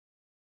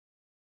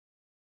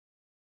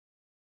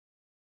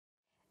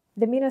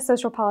The MENA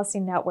Social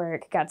Policy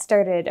Network got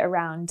started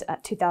around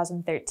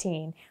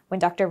 2013 when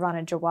Dr.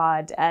 Rana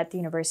Jawad at the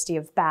University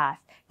of Bath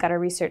got a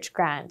research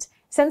grant.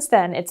 Since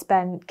then, it's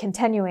been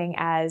continuing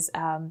as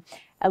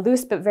a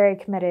loose but very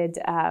committed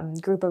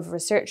group of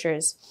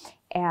researchers.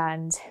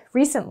 And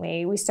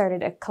recently, we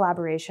started a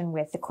collaboration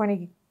with the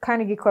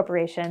Carnegie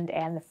Corporation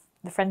and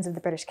the Friends of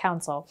the British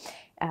Council,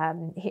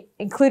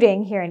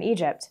 including here in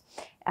Egypt.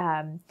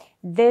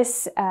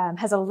 This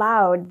has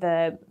allowed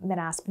the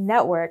MENASP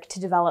network to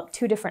develop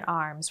two different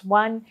arms.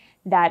 One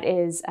that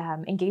is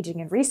engaging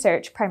in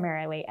research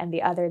primarily, and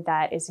the other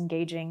that is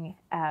engaging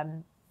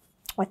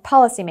with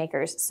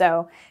policymakers.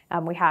 So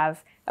we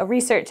have a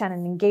research and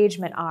an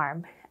engagement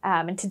arm.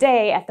 And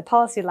today at the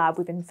Policy Lab,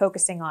 we've been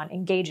focusing on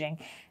engaging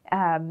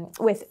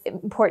with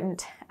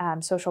important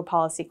social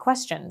policy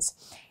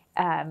questions.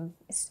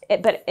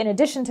 But in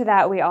addition to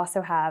that, we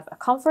also have a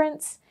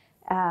conference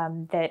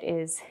that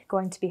is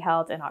going to be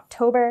held in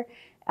October.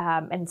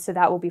 And so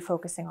that will be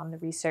focusing on the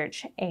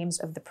research aims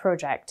of the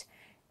project.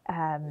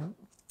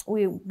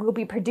 We will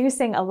be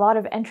producing a lot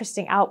of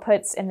interesting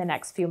outputs in the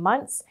next few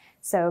months.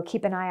 So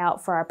keep an eye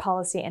out for our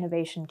policy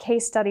innovation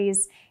case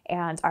studies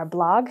and our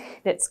blog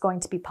that's going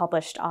to be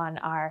published on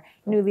our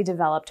newly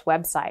developed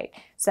website.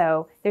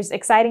 So there's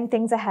exciting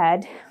things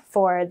ahead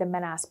for the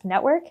MENASP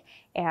network,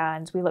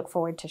 and we look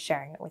forward to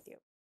sharing it with you.